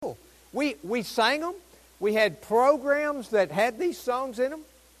We sang them. We had programs that had these songs in them.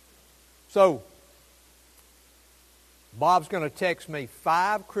 So, Bob's going to text me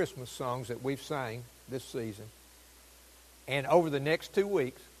 5 Christmas songs that we've sang this season. And over the next 2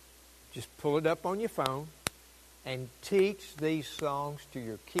 weeks, just pull it up on your phone and teach these songs to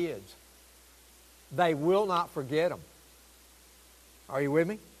your kids. They will not forget them. Are you with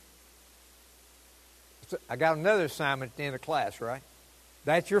me? So I got another assignment at the end of class, right?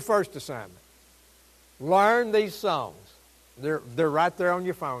 That's your first assignment. Learn these songs. They're right there on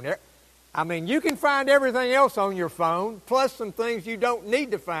your phone. I mean, you can find everything else on your phone, plus some things you don't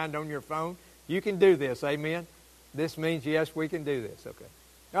need to find on your phone. You can do this, amen? This means, yes, we can do this, okay.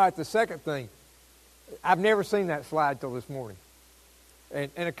 All right, the second thing. I've never seen that slide till this morning.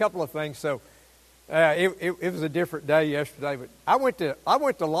 And a couple of things. So, it was a different day yesterday, but I went to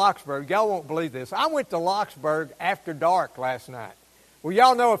Locksburg. Y'all won't believe this. I went to Locksburg after dark last night. Well,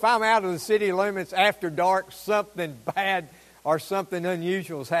 y'all know if I'm out of the city limits after dark, something bad or something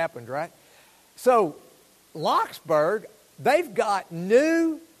unusual has happened, right? So, Locksburg, they've got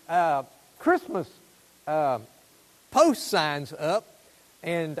new Christmas post signs up,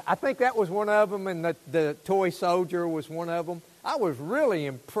 and I think that was one of them, and the toy soldier was one of them. I was really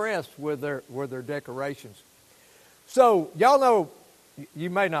impressed with their decorations. So, y'all know, you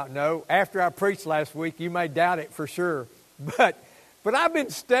may not know, after I preached last week, you may doubt it for sure, but I've been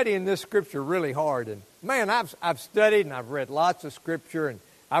studying this scripture really hard, and man, I've studied and I've read lots of scripture, and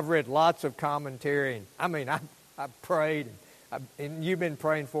I've read lots of commentary, and I mean, I've prayed, and you've been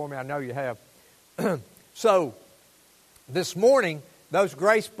praying for me, I know you have. So, this morning, those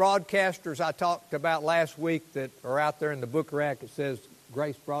Grace broadcasters I talked about last week that are out there in the book rack, it says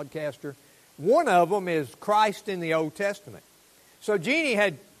Grace broadcaster. One of them is Christ in the Old Testament. So Jeannie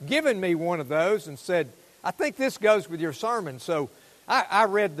had given me one of those and said, I think this goes with your sermon. So I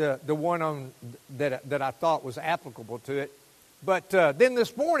read the one on that I thought was applicable to it. But then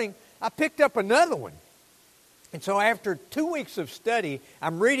this morning, I picked up another one. And so after 2 weeks of study,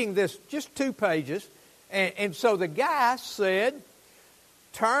 I'm reading this, just 2 pages. And so the guy said,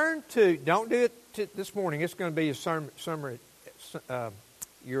 turn to, don't do it this morning. It's going to be a summary,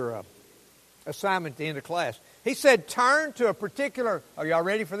 your assignment at the end of class. He said, turn to a particular, are y'all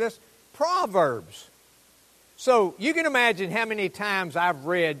ready for this? Proverbs. So you can imagine how many times I've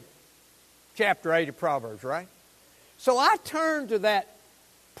read chapter 8 of Proverbs, right? So I turned to that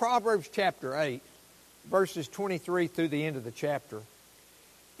Proverbs chapter 8, verses 23 through the end of the chapter.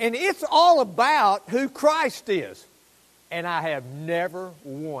 And it's all about who Christ is. And I have never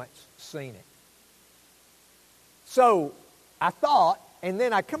once seen it. So I thought, and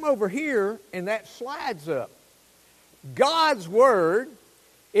then I come over here and that slides up. God's Word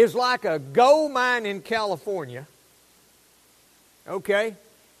is like a gold mine in California, okay,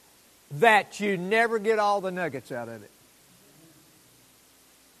 that you never get all the nuggets out of it.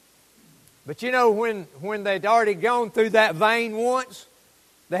 But you know, when they'd already gone through that vein once,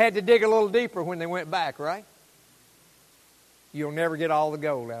 they had to dig a little deeper when they went back, right? You'll never get all the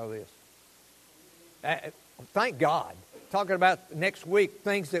gold out of this. Thank God. Talking about next week,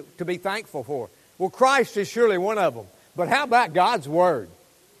 things to be thankful for. Well, Christ is surely one of them. But how about God's Word?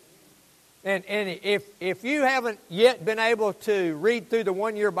 And if you haven't yet been able to read through the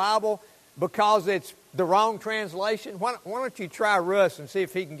one-year Bible because it's the wrong translation, why don't you try Russ and see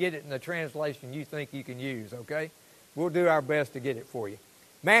if he can get it in the translation you think you can use, okay? We'll do our best to get it for you.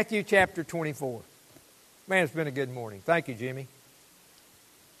 Matthew chapter 24. Man, it's been a good morning. Thank you, Jimmy.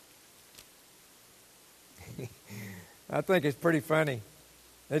 I think it's pretty funny.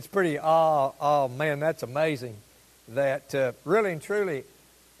 It's pretty, oh man, that's amazing. That really and truly,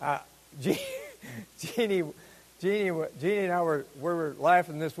 Jeannie and I were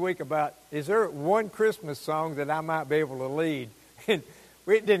laughing this week about, is there one Christmas song that I might be able to lead? And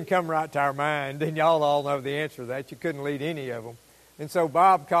it didn't come right to our mind. And y'all all know the answer to that. You couldn't lead any of them. And so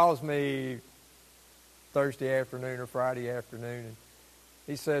Bob calls me Thursday afternoon or Friday afternoon, and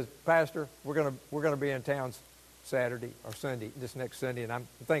he says, Pastor, we're gonna be in town Saturday or Sunday, this next Sunday. And I'm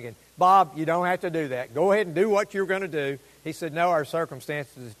thinking, Bob, you don't have to do that. Go ahead and do what you're going to do. He said, no, our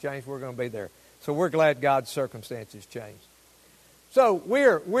circumstances have changed. We're going to be there. So we're glad God's circumstances changed. So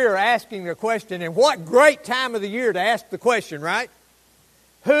we're asking the question, and what great time of the year to ask the question, right?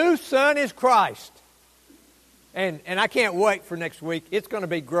 Whose son is Christ? And I can't wait for next week. It's going to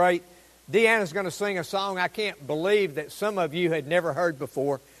be great. Deanna's going to sing a song I can't believe that some of you had never heard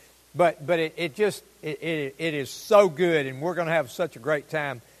before. But it is so good, and we're going to have such a great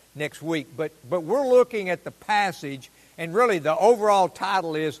time next week. But we're looking at the passage, and really the overall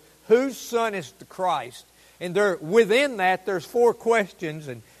title is, Whose Son is the Christ? And within that, there's 4 questions,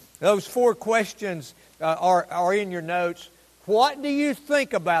 and Those 4 questions are in your notes. What do you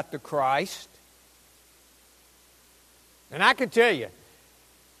think about the Christ? And I can tell you,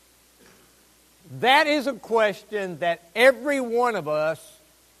 that is a question that every one of us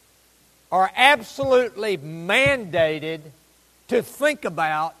are absolutely mandated to think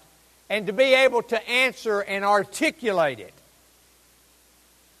about and to be able to answer and articulate it.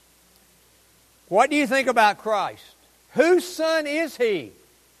 What do you think about Christ? Whose son is He?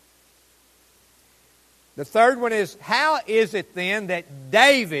 The third one is, how is it then that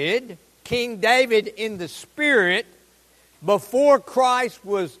David, King David in the Spirit, before Christ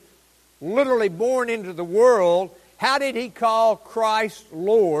was literally born into the world, how did he call Christ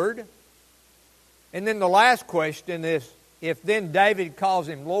Lord? And then the last question is, if then David calls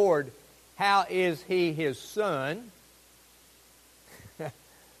Him Lord, how is He His son?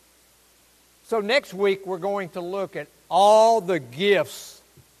 So next week we're going to look at all the gifts.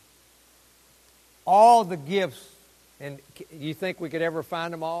 All the gifts. And you think we could ever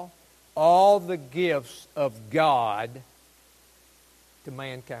find them all? All the gifts of God to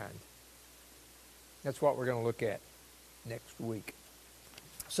mankind. That's what we're going to look at next week.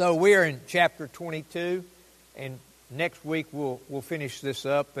 So we are in chapter 22, and next week we'll finish this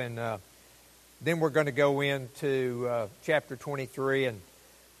up, and then we're going to go into chapter 23, and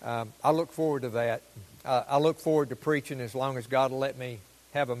I look forward to that. I look forward to preaching as long as God will let me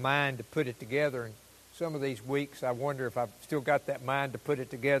have a mind to put it together. And some of these weeks I wonder if I've still got that mind to put it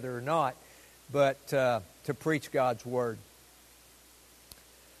together or not, but to preach God's Word.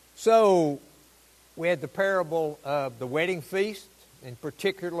 So we had the parable of the wedding feast, and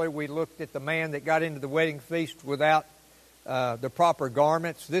particularly we looked at the man that got into the wedding feast without the proper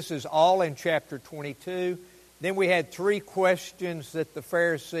garments. This is all in chapter 22. Then we had 3 questions that the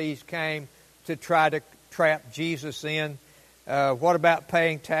Pharisees came to try to trap Jesus in. What about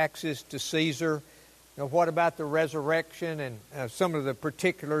paying taxes to Caesar? What about the resurrection and some of the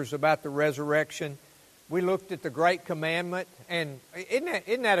particulars about the resurrection? We looked at the Great Commandment, and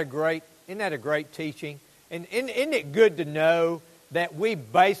isn't that a great teaching? And isn't it good to know that we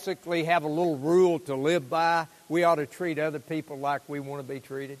basically have a little rule to live by? We ought to treat other people like we want to be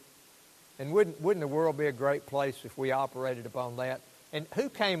treated. And wouldn't the world be a great place if we operated upon that? And who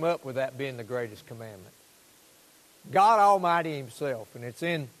came up with that being the greatest commandment? God Almighty Himself, and it's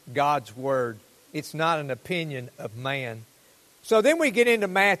in God's Word. It's not an opinion of man. So then we get into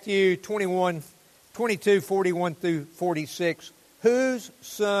Matthew 22, 41 through 46. Whose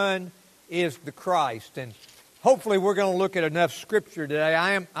son is the Christ? And hopefully we're going to look at enough Scripture today.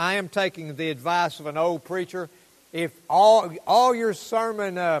 I am taking the advice of an old preacher. If all your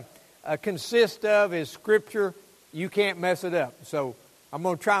sermon consists of is Scripture, you can't mess it up. So I'm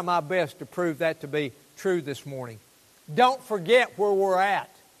going to try my best to prove that to be true this morning. Don't forget where we're at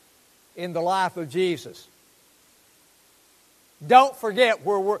in the life of Jesus. Don't forget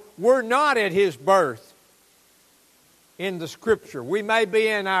where we're not at His birth in the Scripture. We may be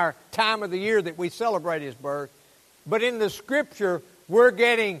in our time of the year that we celebrate His birth, but in the Scripture we're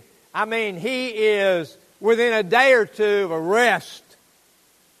getting, He is within a day or two of arrest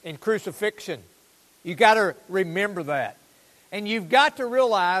and crucifixion. You've got to remember that. And you've got to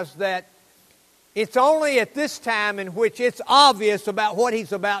realize that it's only at this time in which it's obvious about what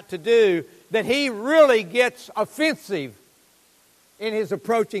He's about to do that He really gets offensive in His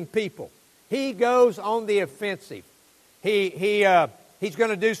approaching people. He goes on the offensive. He's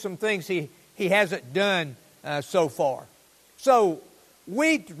going to do some things He hasn't done so far. So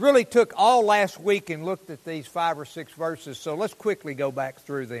we really took all last week and looked at these 5 or 6 verses, so let's quickly go back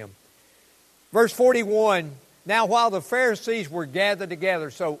through them. Verse 41, now while the Pharisees were gathered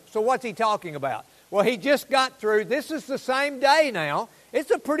together, so what's he talking about? Well, he just got through, this is the same day now.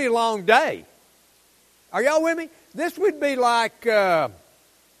 It's a pretty long day. Are y'all with me? This would be like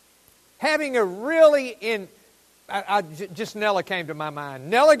having a really just Nella came to my mind.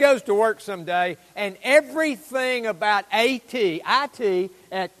 Nella goes to work someday, and everything about IT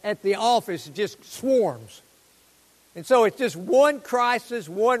at the office just swarms. And so it's just one crisis,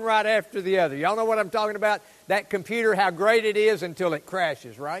 one right after the other. Y'all know what I'm talking about? That computer, how great it is until it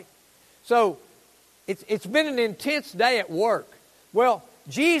crashes, right? So it's been an intense day at work. Well,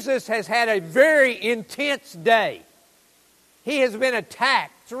 Jesus has had a very intense day. He has been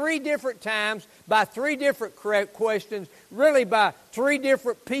attacked 3 different times by 3 different questions, really by 3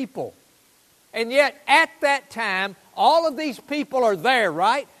 different people. And yet, at that time, all of these people are there,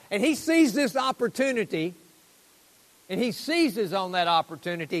 right? And he sees this opportunity, and he seizes on that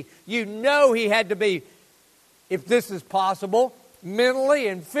opportunity. You know he had to be, if this is possible, mentally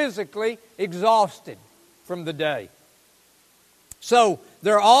and physically exhausted from the day. So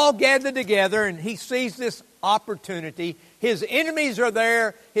they're all gathered together, and he sees this opportunity. His enemies are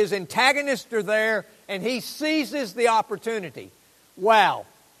there, his antagonists are there, and he seizes the opportunity. Wow.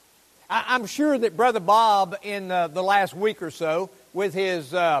 I'm sure that Brother Bob, in the last week or so, with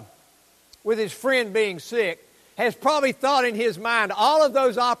his friend being sick, has probably thought in his mind all of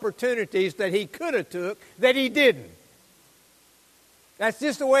those opportunities that he could have took that he didn't. That's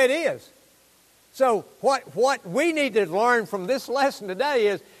just the way it is. So what we need to learn from this lesson today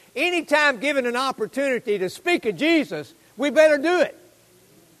is anytime given an opportunity to speak of Jesus, we better do it.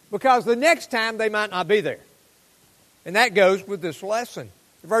 Because the next time they might not be there. And that goes with this lesson.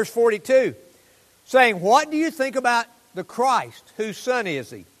 Verse 42, saying, what do you think about the Christ? Whose son is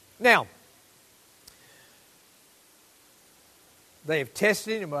he? Now, they have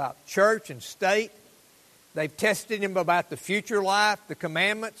tested him about church and state. They've tested him about the future life, the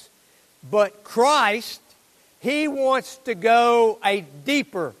commandments. But Christ, he wants to go a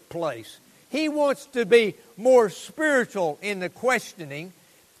deeper place. He wants to be more spiritual in the questioning.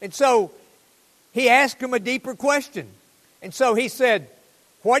 And so he asked him a deeper question. And so he said,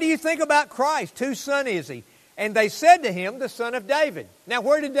 what do you think about Christ? Whose son is he? And they said to him, the son of David. Now,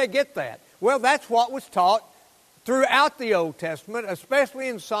 where did they get that? Well, that's what was taught throughout the Old Testament, especially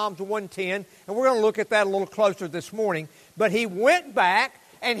in Psalms 110. And we're going to look at that a little closer this morning. But he went back,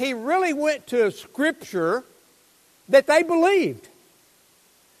 and he really went to a scripture that they believed.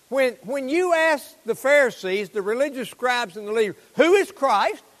 When you ask the Pharisees, the religious scribes and the leaders, who is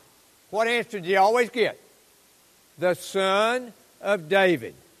Christ? What answer do you always get? The son of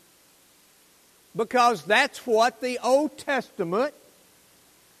David. Because that's what the Old Testament...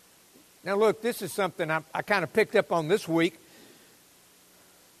 Now look, this is something I kind of picked up on this week.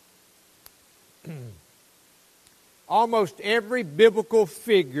 Almost every biblical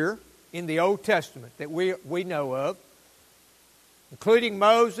figure in the Old Testament that we know of, including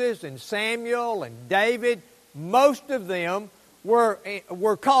Moses and Samuel and David, most of them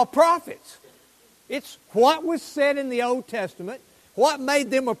were called prophets. It's what was said in the Old Testament, what made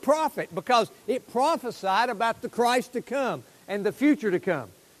them a prophet, because it prophesied about the Christ to come and the future to come.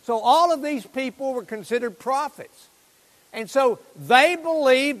 So all of these people were considered prophets. And so they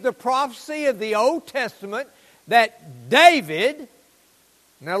believed the prophecy of the Old Testament that David,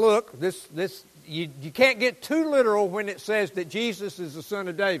 now look, you can't get too literal when it says that Jesus is the son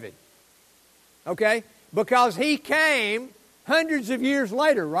of David. Okay? Because he came hundreds of years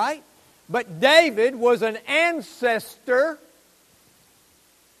later, right? But David was an ancestor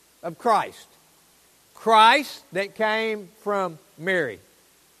of Christ. Christ that came from Mary.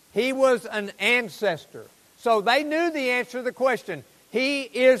 He was an ancestor. So they knew the answer to the question. He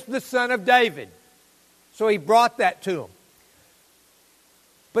is the son of David. So he brought that to them.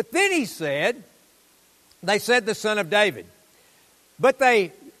 But then he said, they said the son of David. But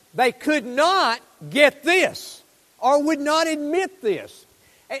they could not get this or would not admit this.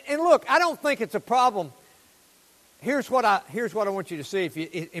 And look, I don't think it's a problem. Here's what I want you to see.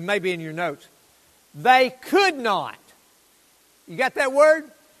 It may be in your notes. They could not. You got that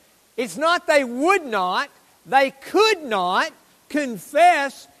word? It's not they would not. They could not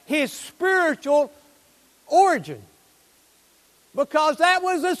confess his spiritual origin. Because that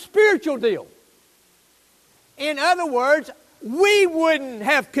was a spiritual deal. In other words, we wouldn't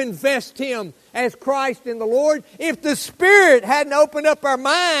have confessed him as Christ and the Lord if the Spirit hadn't opened up our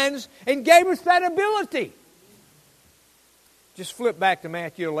minds and gave us that ability. Just flip back to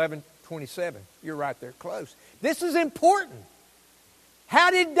Matthew 11:27. You're right there close. This is important. How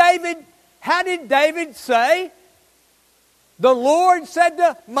did David say? The Lord said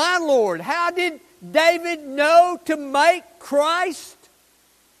to my Lord. How did David know to make Christ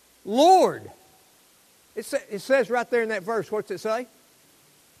Lord? It says right there in that verse. What's it say?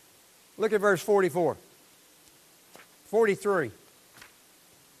 Look at verse 44. 43.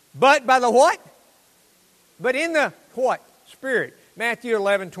 But by the what? But in the what? Spirit. Matthew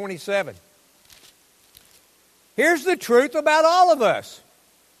 11:27. Here's the truth about all of us.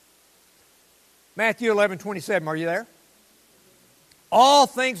 Matthew 11:27. Are you there? All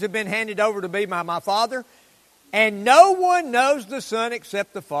things have been handed over to me by my Father, and no one knows the Son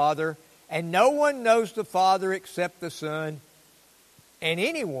except the Father, and no one knows the Father except the Son, and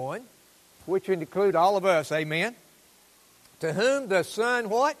anyone, which would include all of us, amen, to whom the Son,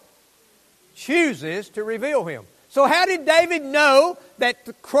 what? Chooses to reveal him. So how did David know that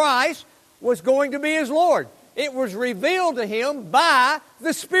the Christ was going to be his Lord? It was revealed to him by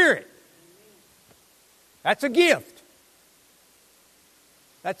the Spirit. That's a gift.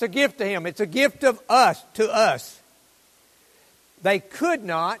 That's a gift to him. It's a gift of us, to us. They could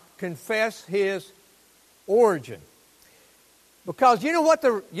not confess his origin Because you know what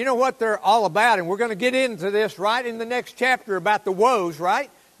they're all about, and we're going to get into this right in the next chapter about the woes, right?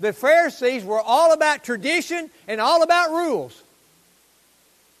 The Pharisees were all about tradition and all about rules.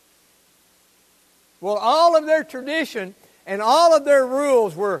 Well, all of their tradition and all of their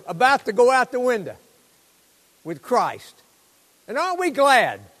rules were about to go out the window with Christ. And aren't we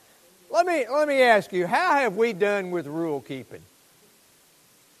glad? Let me ask you, how have we done with rule keeping?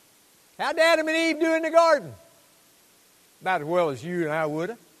 How did Adam and Eve do in the garden? About as well as you and I would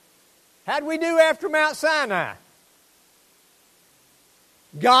have. How'd we do after Mount Sinai?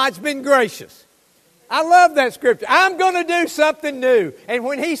 God's been gracious. I love that scripture. I'm going to do something new. And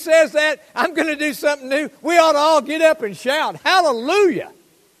when He says that, I'm going to do something new, we ought to all get up and shout, hallelujah.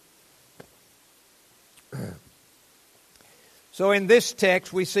 So in this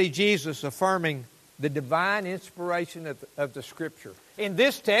text, we see Jesus affirming the divine inspiration of the Scripture. In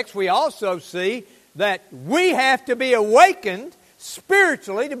this text, we also see that we have to be awakened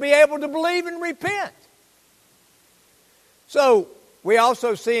spiritually to be able to believe and repent. So, we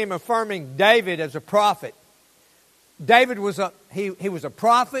also see Him affirming David as a prophet. David was he was a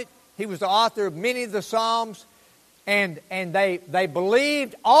prophet. He was the author of many of the Psalms. And they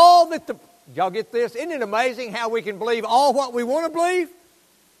believed all that y'all get this? Isn't it amazing how we can believe all what we want to believe?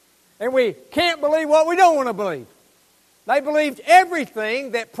 And we can't believe what we don't want to believe. They believed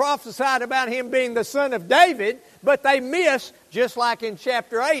everything that prophesied about Him being the son of David, but they missed, just like in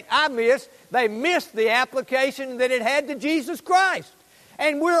chapter 8, they missed the application that it had to Jesus Christ.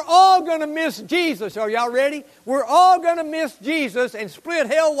 And we're all going to miss Jesus. Are y'all ready? We're all going to miss Jesus and split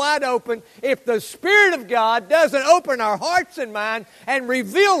hell wide open if the Spirit of God doesn't open our hearts and minds and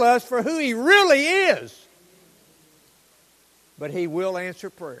reveal us for who He really is. But He will answer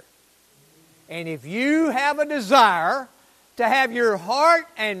prayer. And if you have a desire to have your heart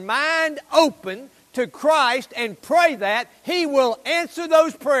and mind open to Christ and pray that, He will answer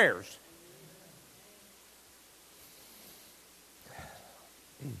those prayers.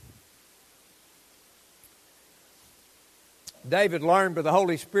 David learned by the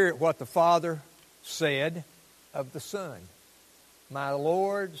Holy Spirit what the Father said of the Son. My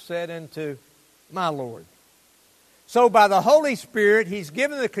Lord said unto my Lord. So by the Holy Spirit, He's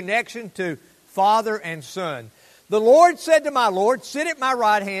given the connection to Father and Son. The Lord said to my Lord, sit at my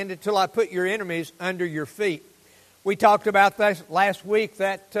right hand until I put your enemies under your feet. We talked about this last week.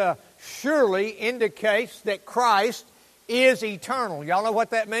 That surely indicates that Christ is eternal. Y'all know what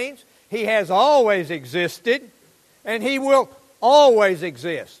that means? He has always existed, and He will always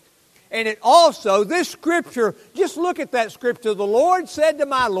exist. And it also, this scripture, just look at that scripture. The Lord said to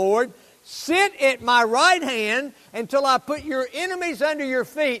my Lord, sit at my right hand until I put your enemies under your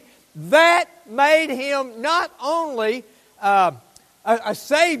feet. That made Him not only a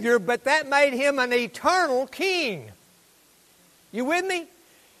Savior, but that made Him an eternal king. You with me?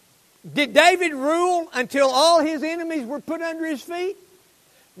 Did David rule until all his enemies were put under his feet?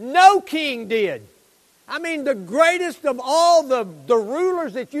 No king did. I mean, the greatest of all the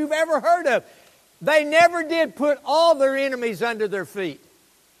rulers that you've ever heard of, they never did put all their enemies under their feet.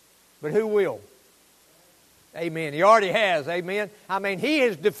 But who will? Amen. He already has. Amen. I mean, He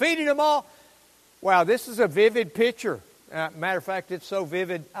has defeated them all. Wow, this is a vivid picture. Matter of fact, it's so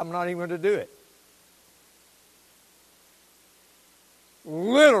vivid, I'm not even going to do it.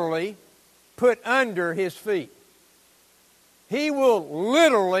 Literally put under His feet. He will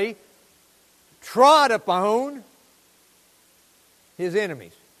literally trod upon His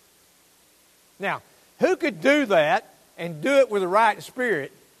enemies. Now, who could do that and do it with the right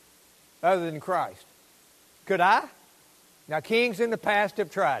spirit other than Christ? Could I? Now, kings in the past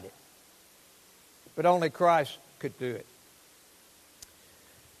have tried it, but only Christ could do it.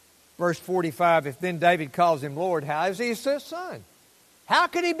 Verse 45, if then David calls Him Lord, how is He His son? How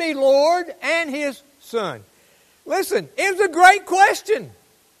could He be Lord and His son? Listen, it was a great question.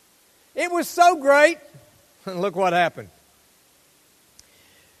 It was so great. Look what happened.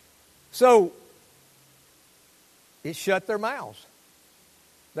 So, it shut their mouths.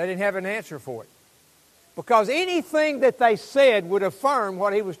 They didn't have an answer for it. Because anything that they said would affirm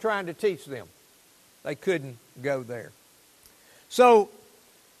what He was trying to teach them. They couldn't go there. So,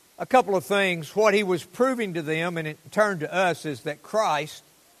 a couple of things. What He was proving to them, and in turn to us, is that Christ,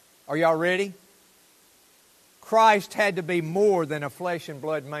 are y'all ready? Christ had to be more than a flesh and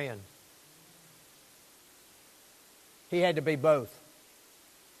blood man. He had to be both.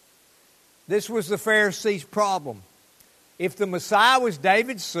 This was the Pharisees' problem. If the Messiah was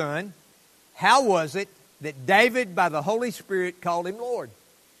David's son, how was it that David, by the Holy Spirit, called Him Lord?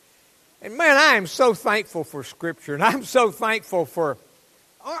 And man, I am so thankful for Scripture, and I'm so thankful for...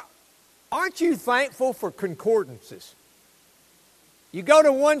 Aren't you thankful for concordances? You go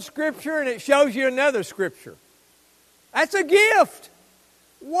to one Scripture and it shows you another Scripture. That's a gift.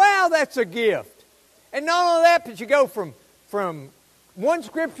 Wow, that's a gift. And not only that, but you go from one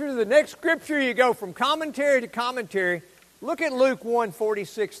Scripture to the next Scripture. You go from commentary to commentary. Look at Luke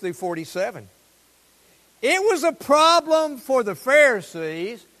 1:46 through 47. It was a problem for the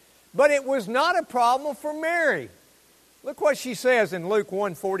Pharisees, but it was not a problem for Mary. Look what she says in Luke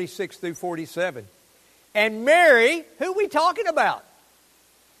 1:46 through 47. And Mary, who are we talking about?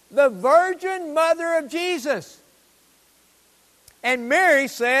 The Virgin Mother of Jesus. And Mary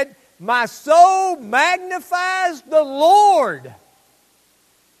said, my soul magnifies the Lord.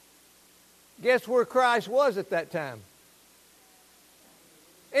 Guess where Christ was at that time?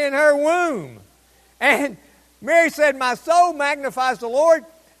 In her womb. And Mary said, my soul magnifies the Lord,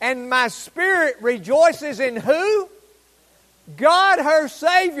 and my spirit rejoices in who? God, her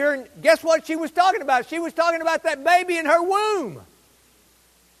Savior. And guess what she was talking about? She was talking about that baby in her womb.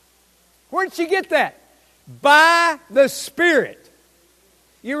 Where did she get that? By the Spirit.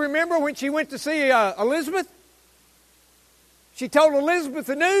 You remember when she went to see Elizabeth? She told Elizabeth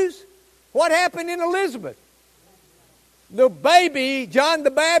the news. What happened in Elizabeth? The baby, John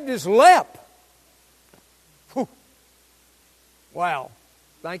the Baptist, leapt. Whew. Wow.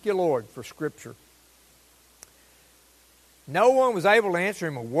 Thank you, Lord, for Scripture. No one was able to answer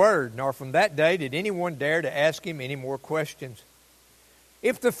him a word, nor from that day did anyone dare to ask him any more questions.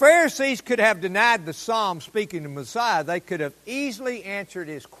 If the Pharisees could have denied the psalm speaking of Messiah, they could have easily answered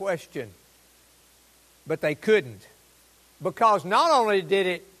his question. But they couldn't. Because not only did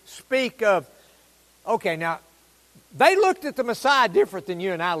it speak of, okay, now, they looked at the Messiah different than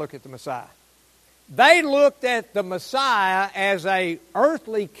you and I look at the Messiah. They looked at the Messiah as an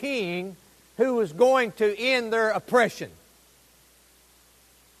earthly king who was going to end their oppression.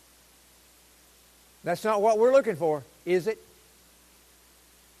 That's not what we're looking for, is it?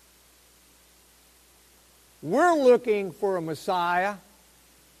 We're looking for a Messiah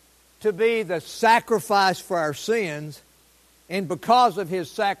to be the sacrifice for our sins, and because of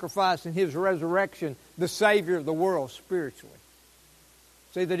His sacrifice and His resurrection, the Savior of the world spiritually.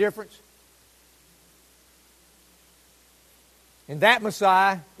 See the difference? And that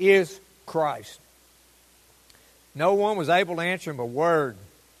Messiah is Christ. No one was able to answer him a word.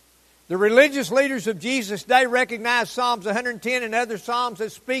 The religious leaders of Jesus' day recognized Psalms 110 and other Psalms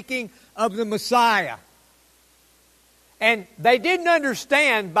as speaking of the Messiah. And they didn't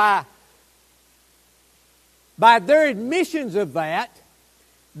understand by their admissions of that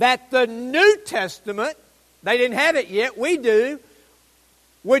the New Testament, they didn't have it yet, we do,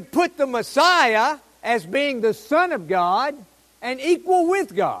 would put the Messiah as being the Son of God and equal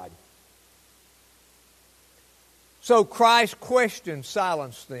with God. So Christ's question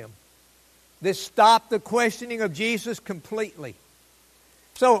silenced them. This stopped the questioning of Jesus completely.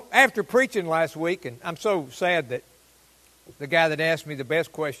 So after preaching last week, and I'm so sad that the guy that asked me the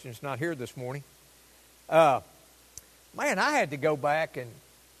best question is not here this morning. Man, I had to go back and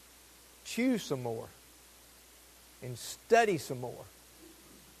chew some more and study some more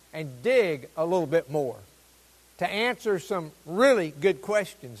and dig a little bit more to answer some really good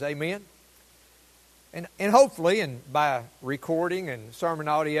questions. Amen? And hopefully, and by recording and sermon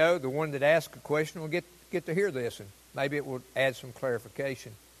audio, the one that asked a question will get to hear this, and maybe it will add some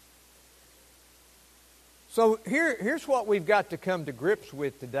clarification. So here's what we've got to come to grips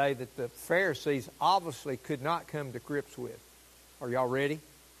with today that the Pharisees obviously could not come to grips with. Are y'all ready?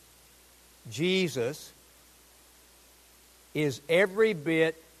 Jesus is every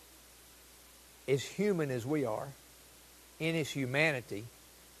bit as human as we are in His humanity,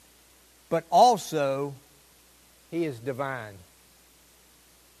 but also He is divine.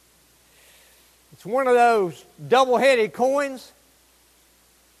 It's one of those double-headed coins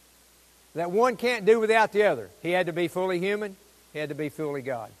that one can't do without the other. He had to be fully human. He had to be fully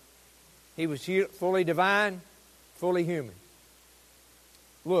God. He was fully divine, fully human.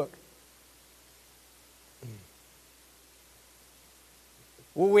 Look.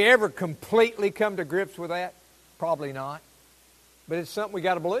 Will we ever completely come to grips with that? Probably not. But it's something we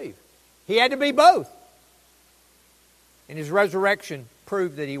got to believe. He had to be both. And His resurrection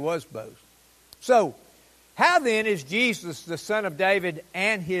proved that He was both. So, how then is Jesus the Son of David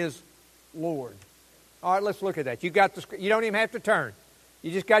and His Lord? All right, let's look at that. You don't even have to turn.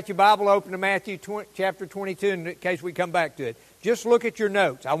 You just got your Bible open to Matthew chapter 22 in case we come back to it. Just look at your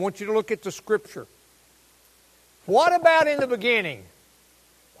notes. I want you to look at the Scripture. What about in the beginning?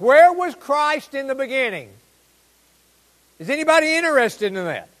 Where was Christ in the beginning? Is anybody interested in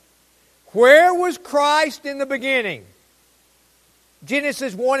that? Where was Christ in the beginning?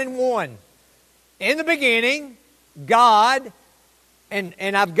 Genesis 1:1. In the beginning, God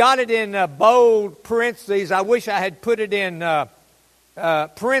and I've got it in bold parentheses. I wish I had put it in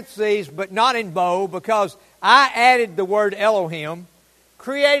parentheses, but not in bold, because I added the word Elohim,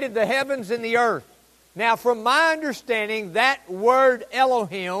 created the heavens and the earth. Now, from my understanding, that word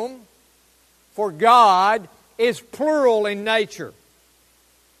Elohim for God is plural in nature,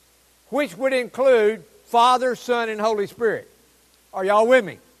 which would include Father, Son, and Holy Spirit. Are y'all with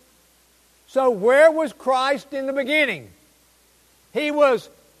me? So where was Christ in the beginning? He was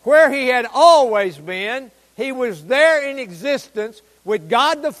where He had always been. He was there in existence with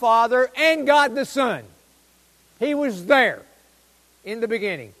God the Father and God the Son. He was there in the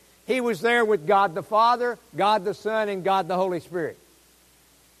beginning. He was there with God the Father, God the Son, and God the Holy Spirit.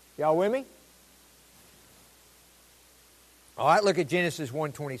 Y'all with me? All right, look at Genesis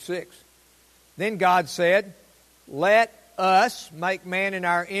 1:26. Then God said, "Let us make man in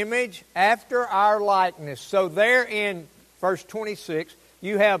our image, after our likeness." So there in verse 26,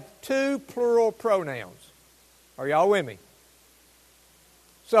 you have two plural pronouns. Are y'all with me?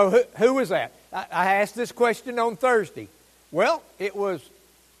 So who was that? I asked this question on Thursday. Well, it was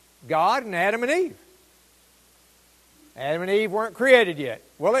God and Adam and Eve. Adam and Eve weren't created yet.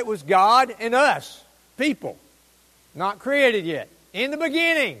 Well, it was God and us, people, not created yet. In the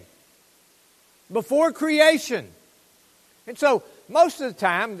beginning, before creation. And so, most of the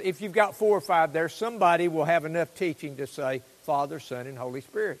time, if you've got 4 or 5 there, somebody will have enough teaching to say Father, Son, and Holy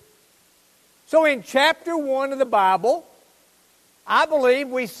Spirit. So in chapter 1 of the Bible, I believe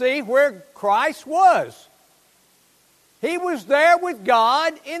we see where Christ was. He was there with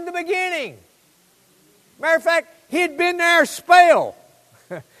God in the beginning. Matter of fact, He had been there a spell.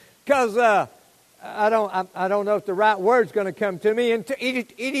 Because I don't know if the right word's going to come to me. In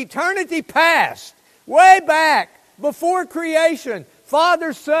eternity past, way back, before creation,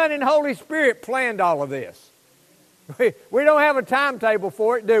 Father, Son, and Holy Spirit planned all of this. We don't have a timetable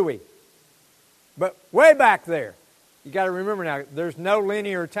for it, do we? But way back there, you got to remember now, there's no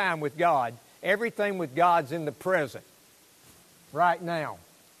linear time with God. Everything with God's in the present, right now.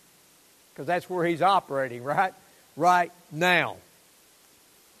 Because that's where He's operating, right? Right now.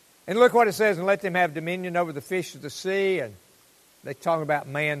 And look what it says, "And let them have dominion over the fish of the sea." And they're talking about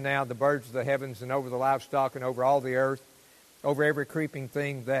man now, the birds of the heavens, and over the livestock, and over all the earth, over every creeping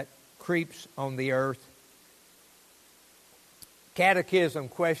thing that creeps on the earth. Catechism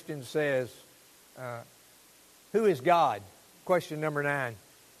question says, who is God? Question number 9.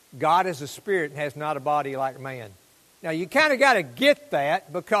 God is a spirit and has not a body like man. Now, you kind of got to get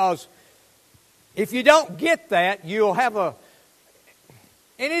that, because if you don't get that, you'll have a...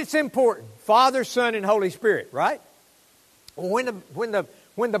 And it's important. Father, Son, and Holy Spirit, right? When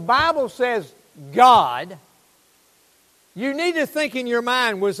the Bible says God, you need to think in your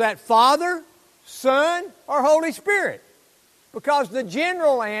mind, was that Father, Son, or Holy Spirit? Because the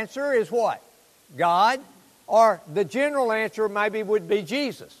general answer is what? God. Or the general answer maybe would be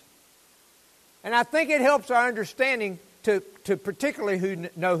Jesus. And I think it helps our understanding to particularly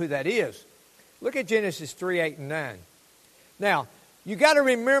know who that is. Look at Genesis 3, 8, and 9. Now, you got to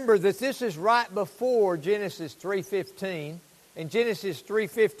remember that this is right before Genesis 3:15, and Genesis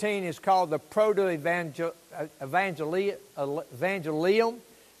 3:15 is called the Proto-Evangelium,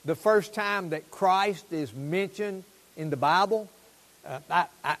 the first time that Christ is mentioned in the Bible.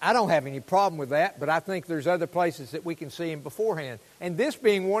 I don't have any problem with that, but I think there's other places that we can see Him beforehand, and this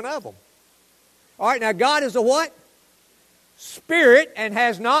being one of them. All right, now God is a what? Spirit, and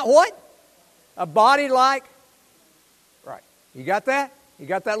has not what? A body like... Right. You got that? You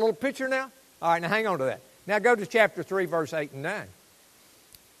got that little picture now? All right, now hang on to that. Now go to chapter 3, verse 8 and 9.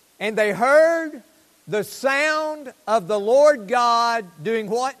 "And they heard the sound of the Lord God doing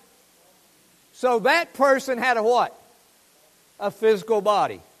what?" So that person had a what? A physical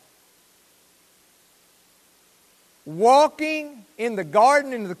body. "Walking in the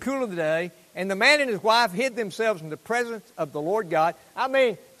garden in the cool of the day, and the man and his wife hid themselves in the presence of the Lord God." I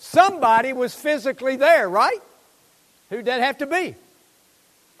mean, somebody was physically there, right? Who'd that have to be?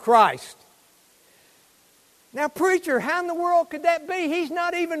 Christ. Now, preacher, how in the world could that be? He's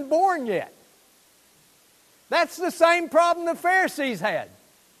not even born yet. That's the same problem the Pharisees had.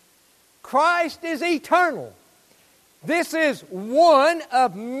 Christ is eternal. This is one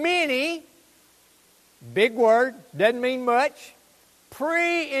of many, big word, doesn't mean much,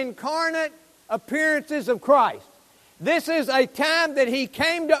 pre-incarnate appearances of Christ. This is a time that He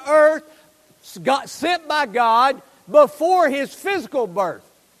came to earth, got sent by God before His physical birth.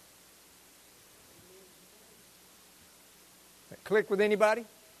 That click with anybody?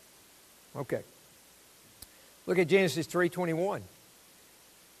 Okay. Look at Genesis 3:21.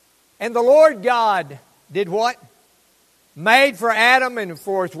 "And the Lord God did what?" made for Adam and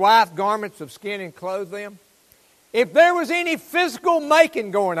for his wife garments of skin and clothed them. If there was any physical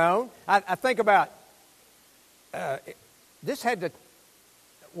making going on, I think about this had to,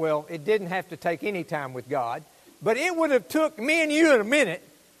 well, it didn't have to take any time with God, but it would have took me and you in a minute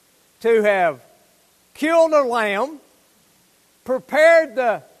to have killed a lamb, prepared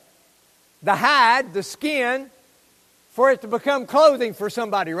the hide, the skin, for it to become clothing for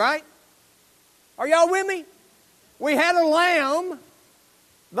somebody, right? Are y'all with me? We had a lamb.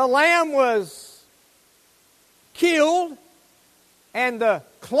 The lamb was killed, and the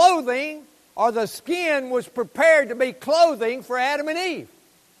clothing or the skin was prepared to be clothing for Adam and Eve.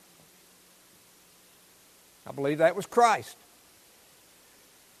 I believe that was Christ.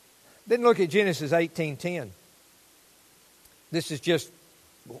 Then look at Genesis 18:10. This is just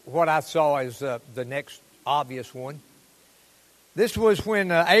what I saw as the next obvious one. This was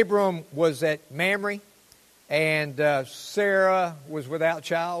when Abram was at Mamre and Sarah was without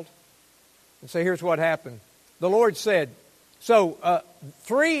child. And so here's what happened. The Lord said, so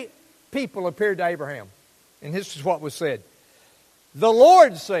 3 people appeared to Abraham. And this is what was said. The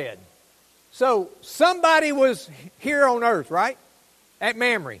Lord said, so somebody was here on earth, right? At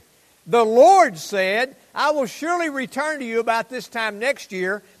Mamre. The Lord said, I will surely return to you about this time next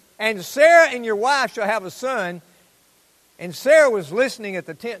year, and Sarah and your wife shall have a son. And Sarah was listening at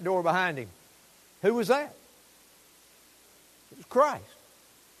the tent door behind him. Who was that? It was Christ.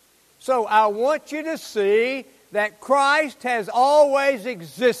 So I want you to see that Christ has always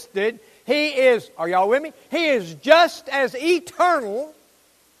existed. He is, are y'all with me? He is just as eternal,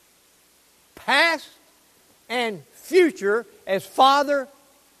 past and future, as Father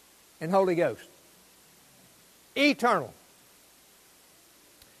and Holy Ghost. Eternal.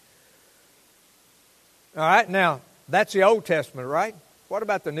 All right, now, that's the Old Testament, right? What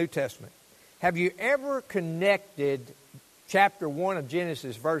about the New Testament? Have you ever connected chapter 1 of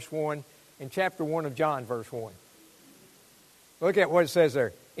Genesis, verse 1, and chapter 1 of John, verse 1? Look at what it says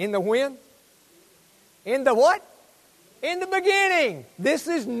there. In the when? In the what? In the beginning. This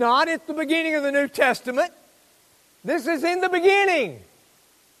is not at the beginning of the New Testament. This is in the beginning.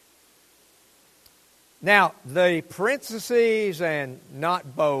 Now, the parentheses and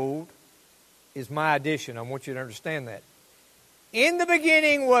not bold is my addition. I want you to understand that. In the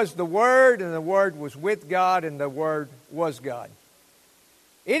beginning was the Word, and the Word was with God, and the Word was God.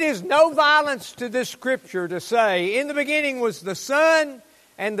 It is no violence to this Scripture to say, in the beginning was the Son,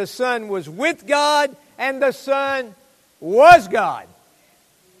 and the Son was with God, and the Son was God.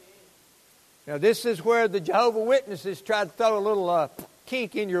 Now, this is where the Jehovah's Witnesses try to throw a little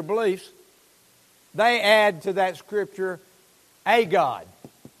kink in your beliefs. They add to that Scripture, a God.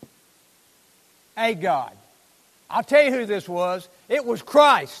 A God. I'll tell you who this was. It was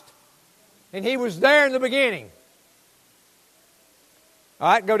Christ. And He was there in the beginning.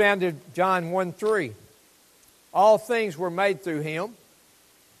 All right, go down to John 1:3. All things were made through Him,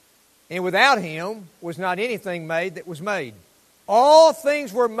 and without Him was not anything made that was made. All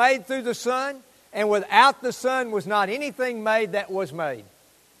things were made through the Son, and without the Son was not anything made that was made.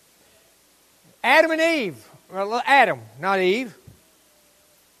 Adam and Eve. Well, Adam, not Eve.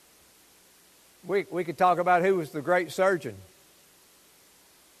 We could talk about who was the great surgeon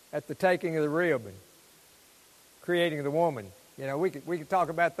at the taking of the rib and creating the woman. You know, we could talk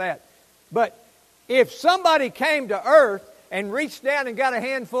about that. But if somebody came to earth and reached down and got a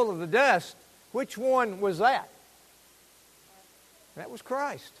handful of the dust, which one was that? That was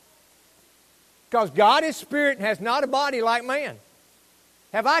Christ. Because God is spirit and has not a body like man.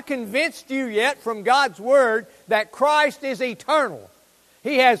 Have I convinced you yet from God's Word that Christ is eternal?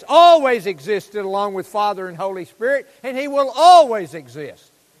 He has always existed along with Father and Holy Spirit, and He will always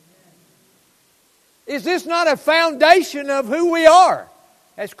exist. Is this not a foundation of who we are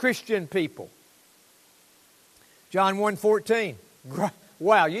as Christian people? John 1:14.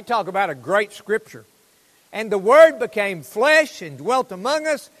 Wow, you talk about a great Scripture. And the Word became flesh and dwelt among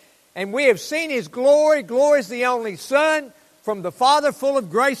us, and we have seen His glory. Glory is the only Son from the Father, full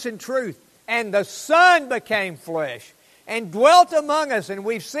of grace and truth. And the Son became flesh and dwelt among us, and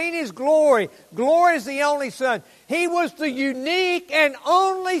we've seen His glory. Glory is the only Son. He was the unique and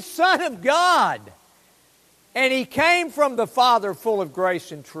only Son of God. And He came from the Father full of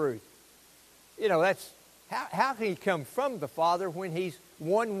grace and truth. You know, that's how can He come from the Father when He's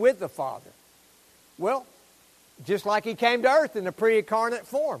one with the Father? Well, just like He came to earth in the pre-incarnate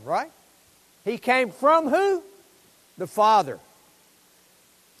form, right? He came from who? The Father.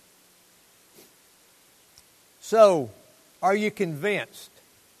 So, are you convinced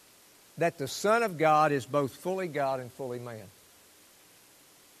that the Son of God is both fully God and fully man?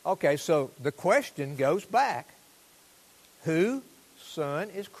 Okay, so the question goes back. whose son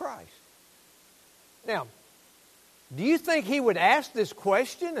is Christ? Now, do you think he would ask this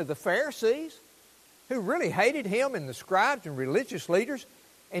question of the Pharisees, who really hated him, and the scribes and religious leaders,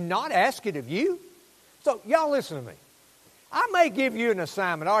 and not ask it of you? So, y'all listen to me. I may give you an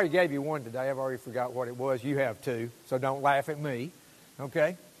assignment. I already gave you one today. I've already forgot what it was. You have two, so don't laugh at me.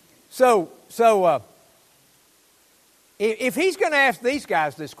 Okay? So if he's going to ask these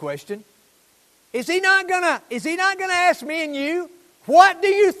guys this question, is he not going to ask me and you, what do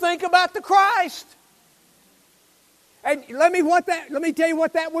you think about the Christ? And let me tell you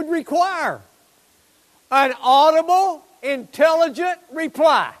what that would require. An audible, intelligent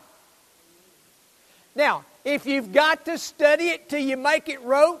reply. Now, if you've got to study it till you make it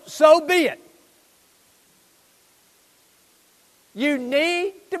rote, so be it. You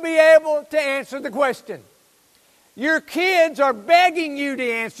need to be able to answer the question. Your kids are begging you to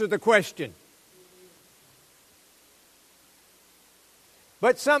answer the question.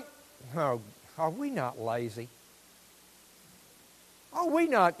 But are we not lazy? Are we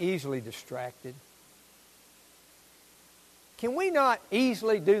not easily distracted? Can we not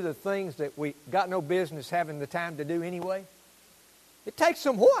easily do the things that we got no business having the time to do anyway? It takes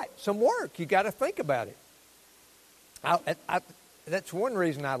some what? Some work. You got to think about it. That's one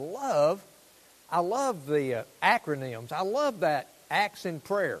reason I love the acronyms. I love that Acts in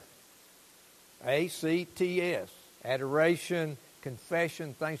Prayer. ACTS. Adoration,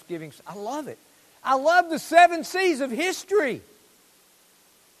 confession, thanksgiving. I love it. I love the 7 C's of history.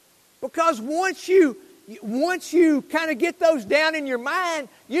 Because once you kind of get those down in your mind,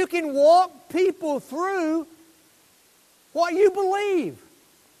 you can walk people through what you believe.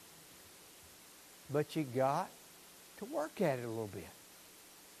 But you got to work at it a little bit.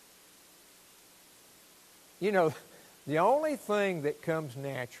 You know, the only thing that comes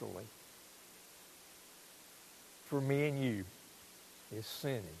naturally for me and you is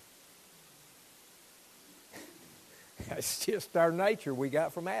sinning. That's just our nature we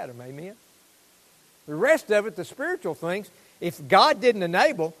got from Adam, amen? The rest of it, the spiritual things, if God didn't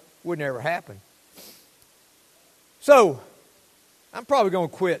enable, would never happen. So, I'm probably going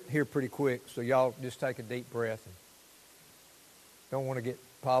to quit here pretty quick, so y'all just take a deep breath. And don't want to get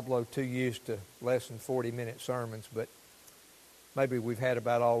Pablo too used to less than 40-minute sermons, but maybe we've had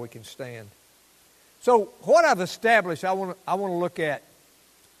about all we can stand. So, what I've established, I want to look at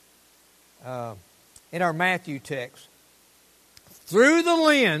in our Matthew text. Through the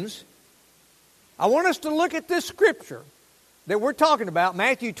lens, I want us to look at this scripture that we're talking about,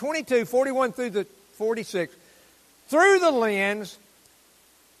 Matthew 22, 41 through the 46, through the lens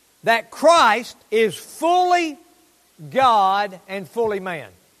that Christ is fully God and fully man.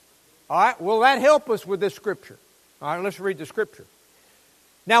 All right, will that help us with this scripture? All right, let's read the scripture.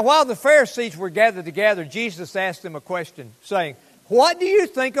 Now, while the Pharisees were gathered together, Jesus asked them a question, saying, "What do you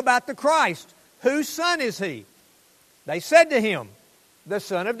think about the Christ? Whose son is he?" They said to him, "The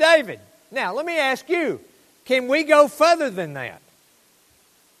son of David." Now, let me ask you, can we go further than that?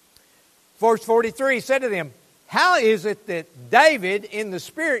 Verse 43 said to them, "How is it that David in the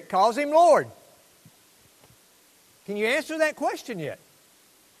Spirit calls him Lord?" Can you answer that question yet?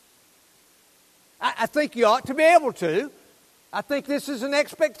 I think you ought to be able to. I think this is an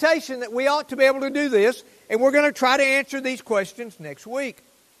expectation that we ought to be able to do this, and we're going to try to answer these questions next week.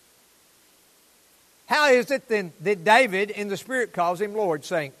 How is it then that David in the Spirit calls him Lord,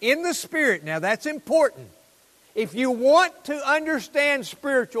 saying, in the Spirit? Now that's important. If you want to understand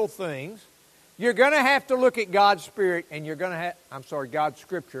spiritual things, you're going to have to look at God's Spirit, and you're going to have, God's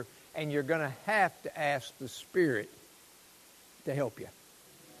Scripture, and you're going to have to ask the Spirit to help you.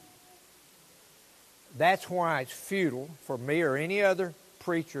 That's why it's futile for me or any other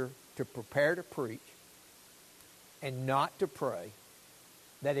preacher to prepare to preach and not to pray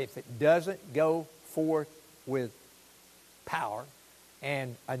that if it doesn't go forth with power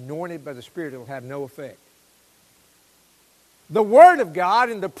and anointed by the Spirit, it'll have no effect. The Word of God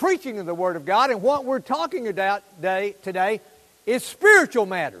and the preaching of the Word of God and what we're talking about today is spiritual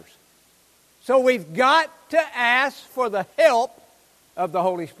matters. So we've got to ask for the help of the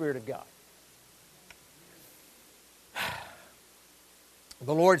Holy Spirit of God.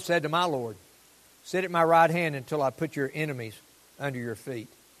 The Lord said to my Lord, "Sit at my right hand until I put your enemies under your feet."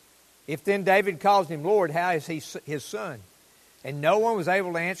 If then David calls him Lord, how is he his son? And no one was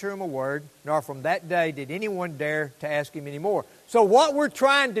able to answer him a word, nor from that day did anyone dare to ask him any more. So what we're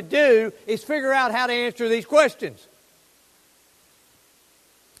trying to do is figure out how to answer these questions.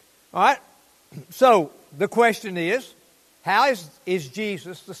 All right? So the question is, how is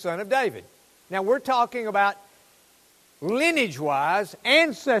Jesus the son of David? Now we're talking about lineage-wise,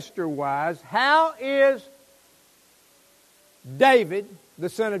 ancestor-wise, how is David the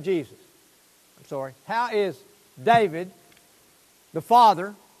son of Jesus? I'm sorry. How is David the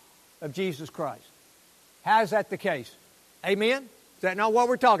father of Jesus Christ? How is that the case? Amen? Is that not what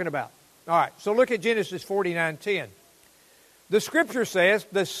we're talking about? All right, so look at Genesis 49:10. The Scripture says,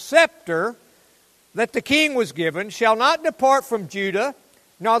 the scepter that the king was given shall not depart from Judah,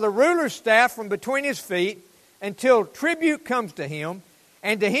 nor the ruler's staff from between his feet, until tribute comes to him,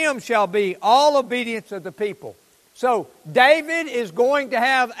 and to him shall be all obedience of the people. So David is going to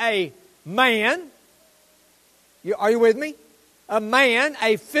have a man. Are you with me? A man,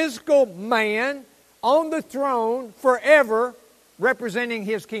 a physical man, on the throne forever, representing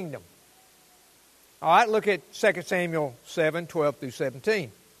his kingdom. All right, look at 2 Samuel 7:12 through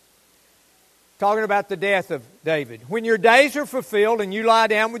 17. Talking about the death of David. When your days are fulfilled and you lie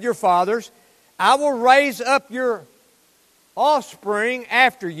down with your fathers, I will raise up your offspring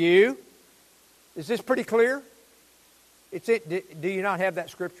after you. Is this pretty clear? Do you not have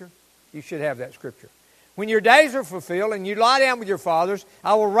that scripture? You should have that scripture. When your days are fulfilled and you lie down with your fathers,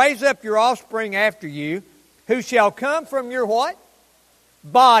 I will raise up your offspring after you, who shall come from your what?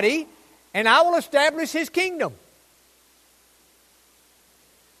 Body, and I will establish his kingdom.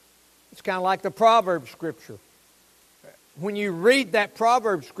 It's kind of like the Proverbs scripture. When you read that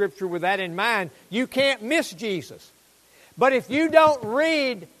Proverbs scripture with that in mind, you can't miss Jesus. But if you don't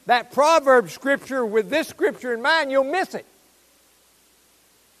read that Proverbs scripture with this scripture in mind, you'll miss it.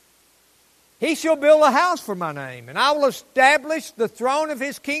 He shall build a house for my name, and I will establish the throne of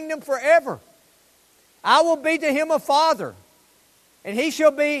his kingdom forever. I will be to him a father, and he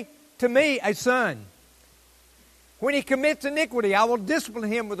shall be to me a son. When he commits iniquity, I will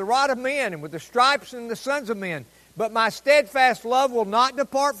discipline him with the rod of men and with the stripes and the sons of men. But my steadfast love will not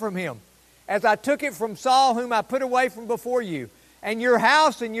depart from him, as I took it from Saul, whom I put away from before you. And your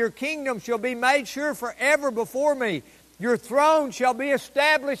house and your kingdom shall be made sure forever before me. Your throne shall be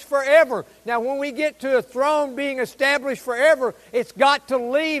established forever. Now, when we get to a throne being established forever, it's got to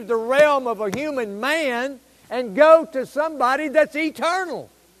leave the realm of a human man and go to somebody that's eternal.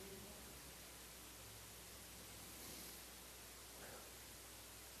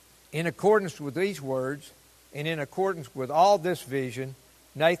 In accordance with these words, and in accordance with all this vision,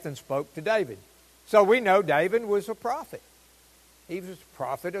 Nathan spoke to David. So we know David was a prophet. He was a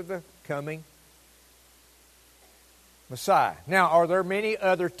prophet of the coming Messiah. Now, are there many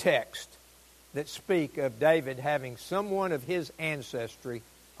other texts that speak of David having someone of his ancestry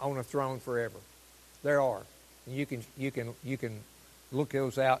on a throne forever? There are. And you can look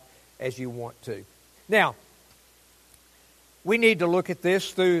those out as you want to. Now, we need to look at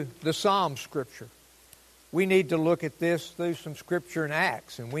this through the Psalm Scripture. We need to look at this through some Scripture in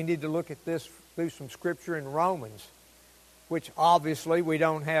Acts. And we need to look at this through some Scripture in Romans, which obviously we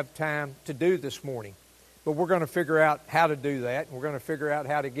don't have time to do this morning. But we're going to figure out how to do that. And we're going to figure out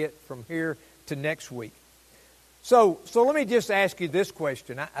how to get from here to next week. So let me just ask you this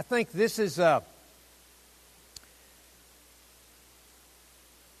question. I think this is that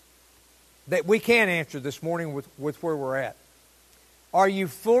we can answer this morning with where we're at. Are you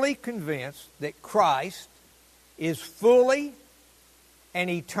fully convinced that Christ is fully and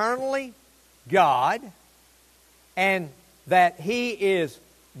eternally God, and that He is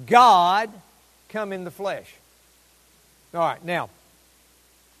God come in the flesh? All right, now,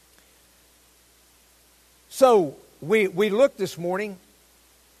 so we looked this morning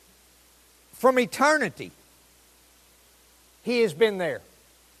from eternity. He has been there.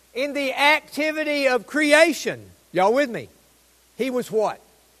 In the activity of creation, y'all with me? He was what?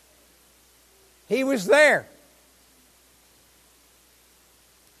 He was there.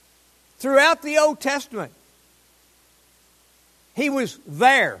 Throughout the Old Testament, He was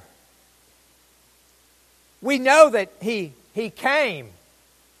there. We know that He came,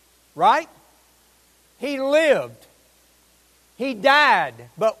 right? He lived. He died.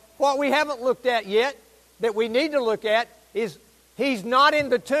 But what we haven't looked at yet, that we need to look at, is He's not in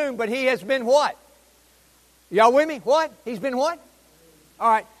the tomb, but He has been what? Y'all with me? What? He's been what? All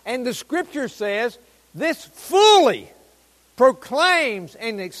right. And the Scripture says this fully proclaims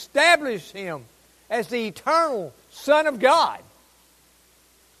and establishes Him as the eternal Son of God.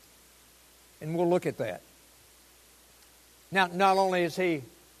 And we'll look at that. Now, not only has He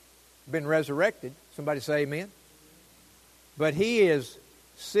been resurrected, somebody say amen, but He is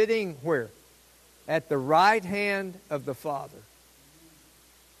sitting where? At the right hand of the Father,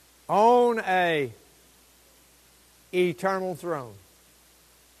 on a eternal throne.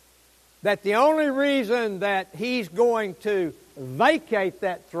 That the only reason that He's going to vacate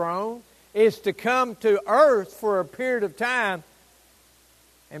that throne is to come to earth for a period of time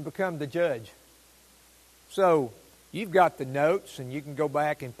and become the judge. So, You've got the notes, and you can go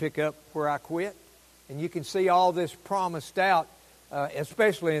back and pick up where I quit. And you can see all this promised out,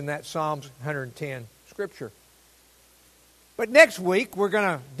 especially in that Psalms 110 scripture. But next week, we're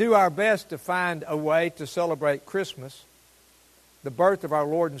going to do our best to find a way to celebrate Christmas, the birth of our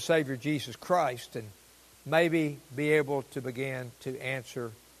Lord and Savior Jesus Christ, and maybe be able to begin to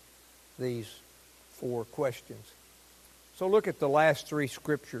answer these 4 questions. So look at the last 3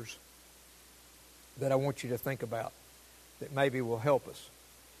 scriptures that I want you to think about that maybe will help us.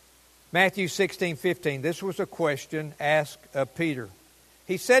 Matthew 16:15. This was a question asked of Peter.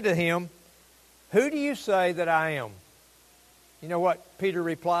 He said to him, "Who do you say that I am?" You know what Peter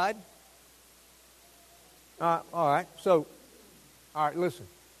replied? All right, listen.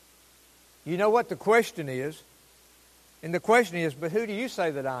 You know what the question is? And the question is, but who do you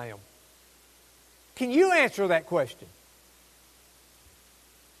say that I am? Can you answer that question?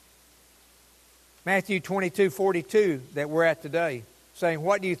 Matthew 22:42 that we're at today, saying,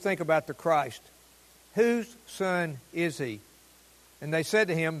 "What do you think about the Christ? Whose son is he?" And they said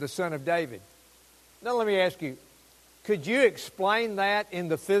to him, "The son of David." Now let me ask you, could you explain that in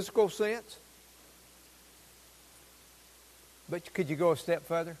the physical sense? But could you go a step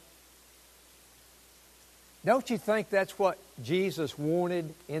further? Don't you think that's what Jesus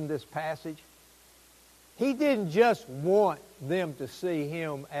wanted in this passage? He didn't just want them to see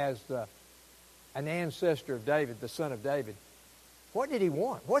him as an ancestor of David, the son of David. What did he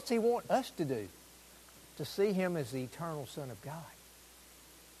want? What's he want us to do? To see him as the eternal Son of God.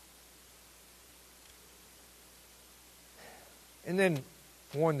 And then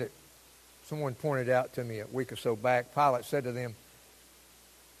one that someone pointed out to me a week or so back, Pilate said to them,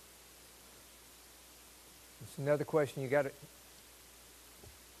 it's another question you got to...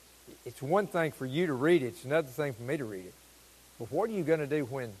 It's one thing for you to read it. It's another thing for me to read it. But what are you going to do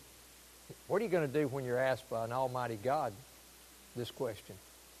when you're asked by an almighty God this question?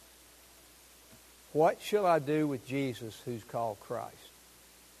 What shall I do with Jesus who's called Christ?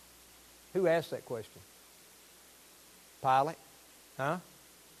 Who asked that question? Pilate? Huh?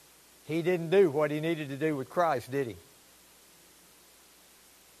 He didn't do what he needed to do with Christ, did he?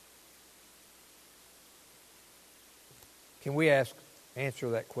 Can we answer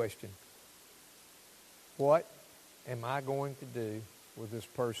that question? What am I going to do with this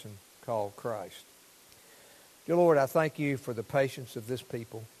person called Christ? Dear Lord, I thank you for the patience of this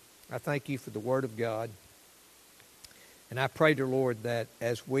people. I thank you for the Word of God. And I pray, dear Lord, that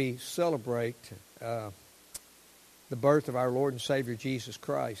as we celebrate the birth of our Lord and Savior Jesus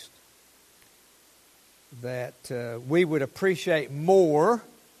Christ, that we would appreciate more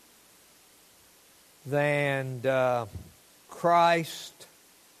than Christ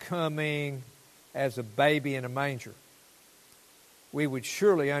coming as a baby in a manger. We would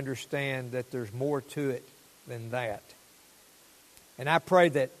surely understand that there's more to it than that. And I pray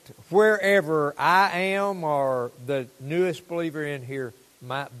that wherever I am or the newest believer in here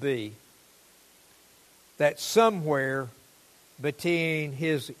might be, that somewhere between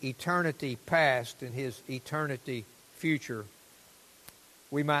his eternity past and his eternity future,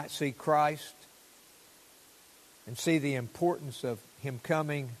 we might see Christ and see the importance of him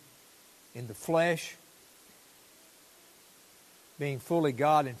coming in the flesh, being fully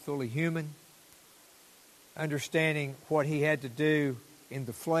God and fully human, understanding what he had to do in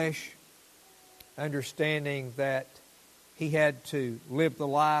the flesh, understanding that he had to live the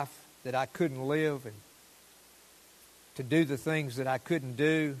life that I couldn't live and to do the things that I couldn't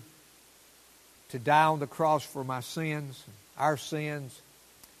do, to die on the cross for my sins, our sins,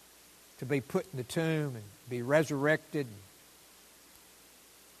 to be put in the tomb and be resurrected.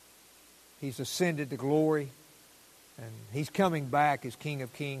 He's ascended to glory, and he's coming back as King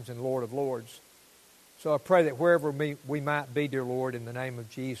of Kings and Lord of Lords. So I pray that wherever we might be, dear Lord, in the name of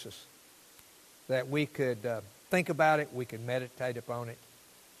Jesus, that we could think about it, we could meditate upon it,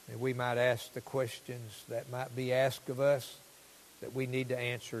 and we might ask the questions that might be asked of us that we need to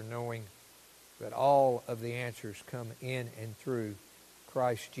answer, knowing that all of the answers come in and through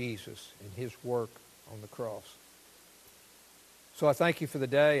Christ Jesus and his work on the cross. So I thank you for the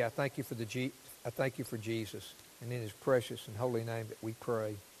day. I thank you for Jesus. And in his precious and holy name that we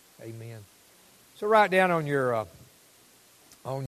pray. Amen. So write down on your